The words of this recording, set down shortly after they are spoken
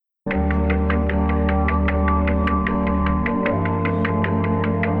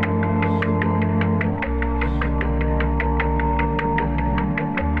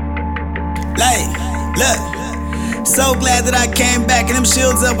Look, so glad that I came back and them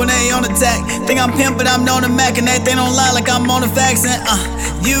shields up when they on attack. Think I'm pimp, but I'm known to Mac, and they don't lie like I'm on the facts. And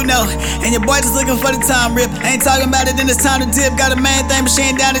you know, and your boy just looking for the time rip. Ain't talking about it, then it's time to dip. Got a main thing, but she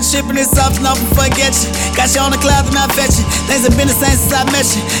ain't down to chip, and it's soft and off before I get you. Got you on the cloud and I fetch you. Things have been the same since I met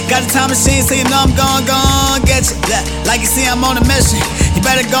you. Got a time machine, so you know I'm gon' get you. Like you see, I'm on a mission. You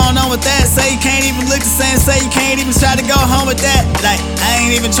better go on with that. Say you can't even look the same. Say you can't even try to go home with that. Like, I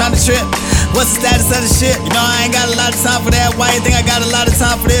ain't even trying to trip. What's the status of the shit? You know I ain't got a lot of time for that. Why you think I got a lot of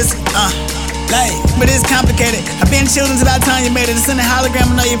time for this? But it's complicated. I've been chillin', it's about time you made it. It's in the hologram,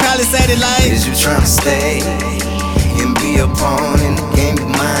 I know you probably said it like, is you tryna stay and be a pawn in the game your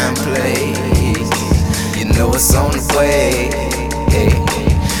mind plays? You know it's on the way.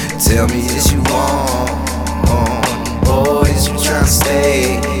 Tell me is you on? Or is you tryna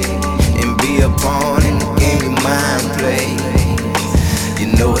stay and be a pawn in the game your mind plays?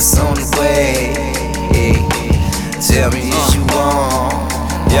 You know it's on the way. Tell me is you on?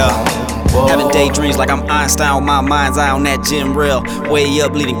 Having daydreams like I'm Einstein with my mind's eye on that gym rail. Way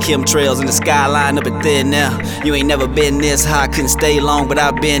up, leading chemtrails in the skyline up at there now. You ain't never been this high, couldn't stay long, but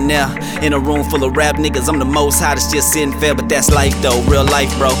I've been there. In a room full of rap niggas, I'm the most high that's just sitting fair, but that's life though, real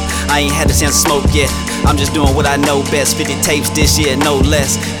life, bro. I ain't had the chance to smoke yet. I'm just doing what I know best. 50 tapes this year, no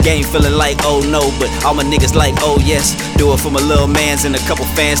less. Game feeling like oh no, but all my niggas like oh yes. Do it for my little mans and a couple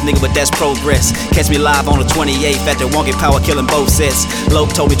fans, nigga, but that's progress. Catch me live on the 28th at the Wonky Power, killing both sets.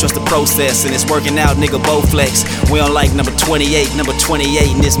 Loke told me trust the process, and it's working out, nigga, both flex. We on like number 28,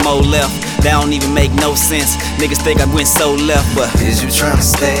 and this mo left. That don't even make no sense. Niggas think I went so left, but is you tryna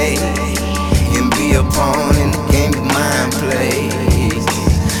stay and be a pawn in the game your mind plays?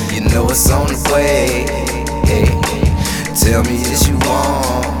 You know it's on the way. Tell me is you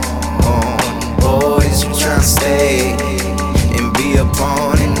on? Or is you tryna stay and be a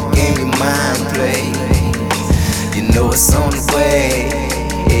pawn in the game your mind plays? You know it's on the way.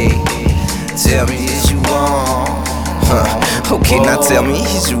 Tell me is you on? Okay, now tell me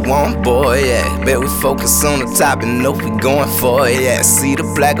is you on, boy, yeah. Bet we focus on the top and know we going for it, yeah. See the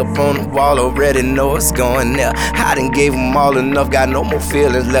black up on the wall, already know it's going there. I done gave them all enough, got no more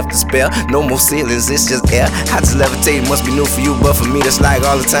feelings left to spare. No more ceilings, it's just air. I just levitate, must be new for you, but for me that's like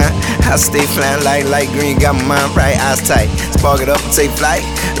all the time. I stay flying like light green, got my mind right, eyes tight. Spark it up and take flight,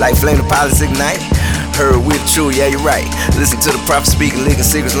 like flame the pilots ignite. Heard we the truth, yeah, you're right. Listen to the prophet speaking, leaking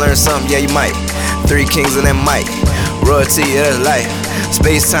secrets, learn something, yeah, you might. 3 kings in that mic. Royalty, yeah, that's life.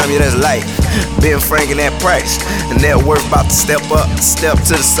 SPACETIME, yeah, that's life. Ben Frank and that price. The net worth about to step up. Step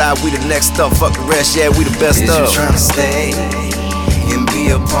to the side, we the next up. Fuck the rest, yeah, we the best is up. Is you tryna stay and be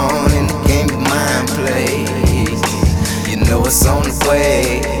a pawn in the game your mind plays? You know it's on the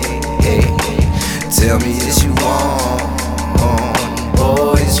way. Tell me is you on?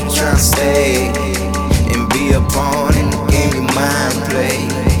 Or is you tryna stay